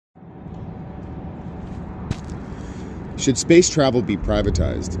Should space travel be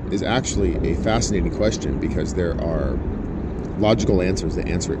privatized is actually a fascinating question because there are logical answers that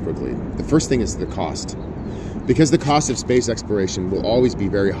answer it quickly. The first thing is the cost. Because the cost of space exploration will always be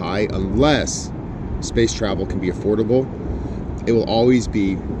very high unless space travel can be affordable, it will always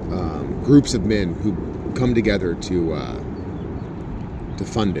be groups of men who come together to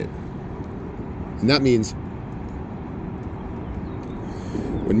fund it. And that means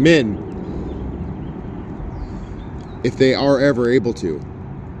when men, if they are ever able to,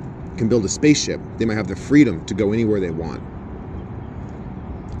 can build a spaceship, they might have the freedom to go anywhere they want.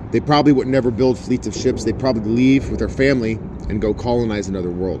 They probably would never build fleets of ships. They'd probably leave with their family and go colonize another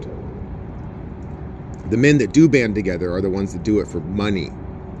world. The men that do band together are the ones that do it for money.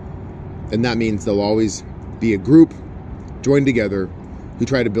 And that means there'll always be a group joined together who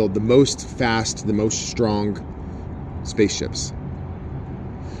try to build the most fast, the most strong spaceships.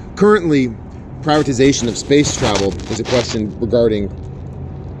 Currently, privatization of space travel is a question regarding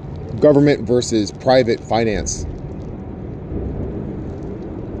government versus private finance.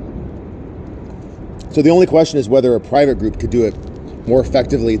 So the only question is whether a private group could do it more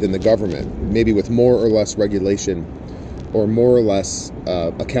effectively than the government, maybe with more or less regulation or more or less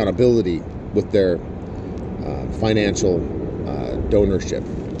accountability with their financial donorship.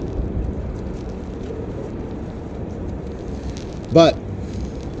 But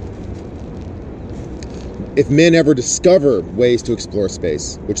if men ever discover ways to explore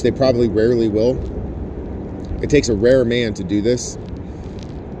space, which they probably rarely will, it takes a rare man to do this.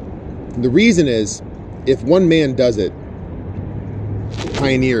 And the reason is, if one man does it,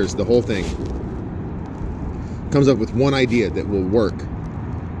 pioneers the whole thing, comes up with one idea that will work,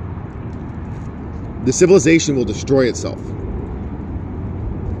 the civilization will destroy itself.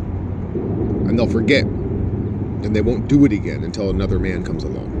 And they'll forget. And they won't do it again until another man comes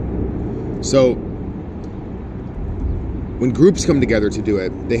along. So, when groups come together to do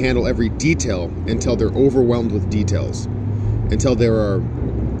it, they handle every detail until they're overwhelmed with details. Until there are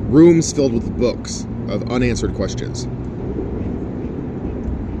rooms filled with books of unanswered questions.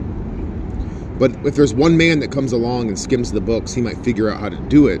 But if there's one man that comes along and skims the books, he might figure out how to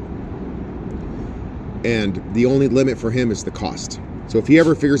do it. And the only limit for him is the cost. So if he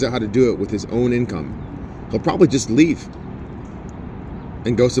ever figures out how to do it with his own income, he'll probably just leave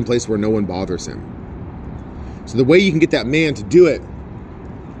and go someplace where no one bothers him. So the way you can get that man to do it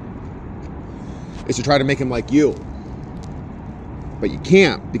is to try to make him like you. But you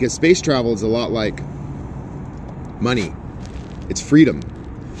can't, because space travel is a lot like money. It's freedom.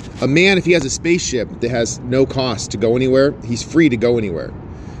 A man, if he has a spaceship that has no cost to go anywhere, he's free to go anywhere.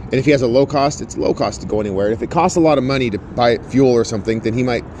 And if he has a low cost, it's low cost to go anywhere. And if it costs a lot of money to buy fuel or something, then he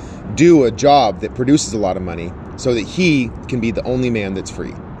might do a job that produces a lot of money so that he can be the only man that's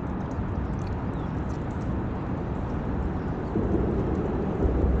free.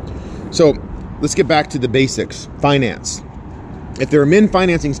 So let's get back to the basics. Finance. If there are men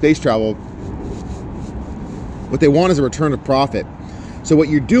financing space travel, what they want is a return of profit. So what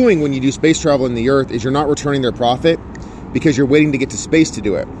you're doing when you do space travel in the Earth is you're not returning their profit because you're waiting to get to space to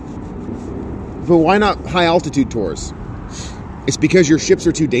do it. But why not high altitude tours? It's because your ships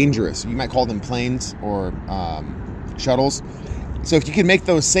are too dangerous. You might call them planes or shuttles. So if you can make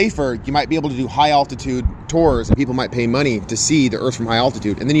those safer, you might be able to do high altitude tours and people might pay money to see the Earth from high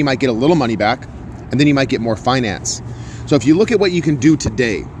altitude. And then you might get a little money back and then you might get more finance. So if you look at what you can do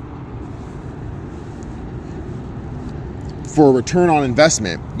today for a return on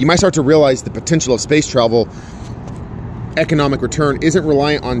investment, you might start to realize the potential of space travel economic return isn't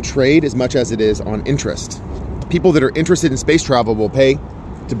reliant on trade as much as it is on interest. People that are interested in space travel will pay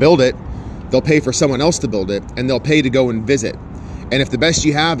to build it, they'll pay for someone else to build it, and they'll pay to go and visit. And if the best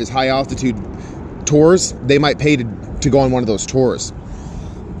you have is high altitude tours, they might pay to go on one of those tours.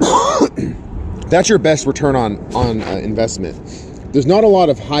 That's your best return on investment. There's not a lot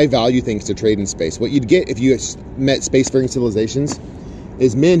of high value things to trade in space. What you'd get if you met spacefaring civilizations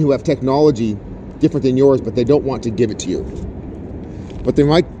is men who have technology different than yours, but they don't want to give it to you. But they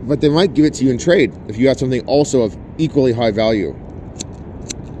might give it to you in trade if you have something also of equally high value.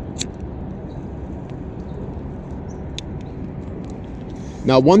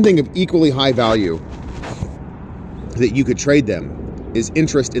 Now, one thing of equally high value that you could trade them is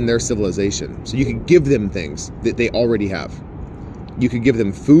interest in their civilization. So you could give them things that they already have. You could give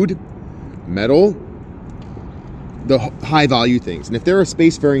them food, metal, the high value things. And if they're a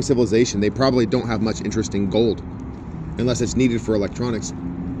spacefaring civilization, they probably don't have much interest in gold unless it's needed for electronics,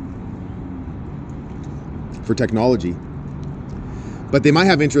 for technology. But they might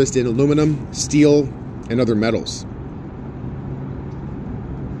have interest in aluminum, steel, and other metals.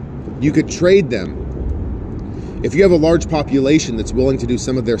 You could trade them If you have a large population that's willing to do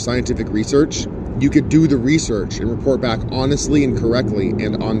some of their scientific research, you could do the research and report back honestly and correctly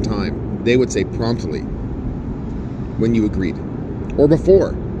and on time. They would say promptly when you agreed, or before.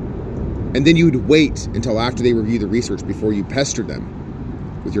 And then you would wait until after they review the research before you pester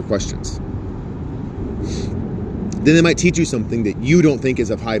them with your questions. Then they might teach you something that you don't think is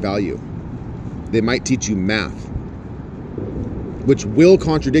of high value. They might teach you math, which will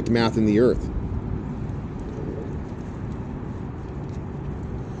contradict math in the earth.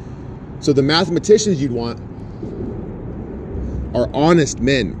 So the mathematicians you'd want are honest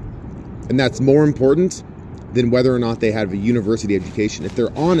men. And that's more important than whether or not they have a university education. If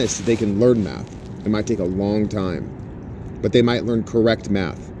they're honest, they can learn math. It might take a long time, but they might learn correct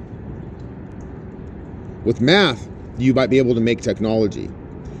math. With math, you might be able to make technology.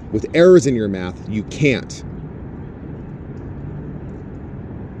 With errors in your math, you can't.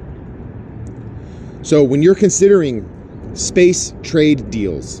 So when you're considering space trade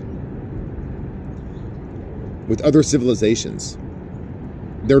deals with other civilizations,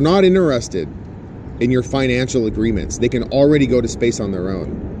 they're not interested in your financial agreements. They can already go to space on their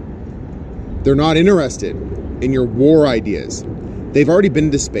own. They're not interested in your war ideas. They've already been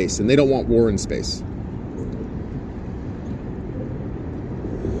to space and they don't want war in space.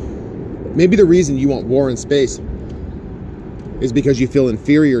 Maybe the reason you want war in space is because you feel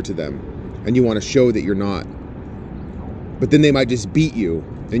inferior to them and you want to show that you're not. But then they might just beat you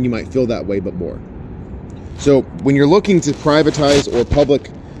and you might feel that way but more. So when you're looking to privatize or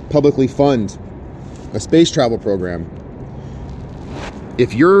publicly fund a space travel program,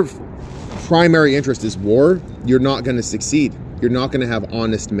 if your primary interest is war, you're not going to succeed. You're not going to have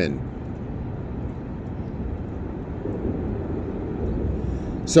honest men.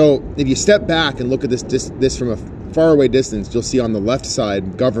 So if you step back and look at this from a faraway distance, you'll see on the left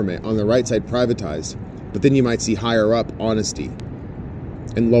side government, on the right side privatized, but then you might see higher up honesty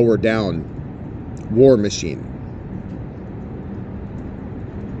and lower down war machine.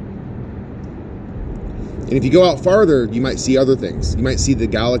 And if you go out farther, you might see other things. You might see the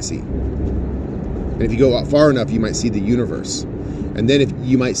galaxy. And if you go out far enough, you might see the universe. And then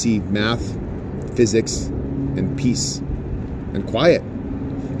you might see math, physics, and peace, and quiet.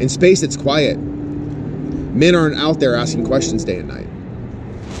 In space, it's quiet. Men aren't out there asking questions day and night.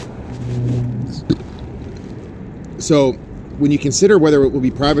 So when you consider whether it will be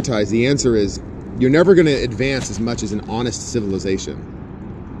privatized, the answer is you're never going to advance as much as an honest civilization.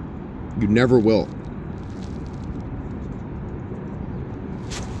 You never will.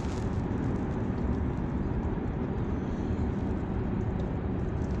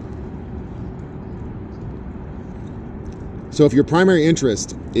 So if your primary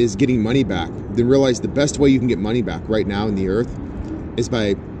interest is getting money back, then realize the best way you can get money back right now in the earth is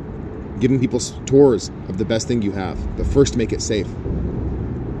by giving people tours of the best thing you have, but first make it safe.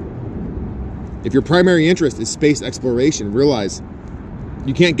 If your primary interest is space exploration, realize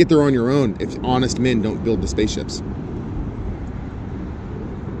you can't get there on your own if honest men don't build the spaceships.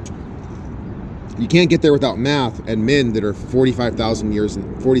 You can't get there without math and men that are 47,000 years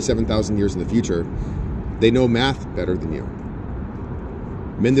in the future. They know math better than you.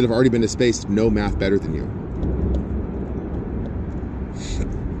 Men that have already been to space know math better than you.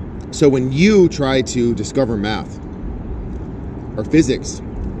 So when you try to discover math or physics,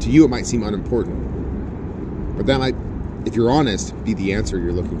 to you it might seem unimportant. But that might, if you're honest, be the answer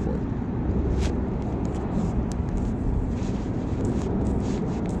you're looking for.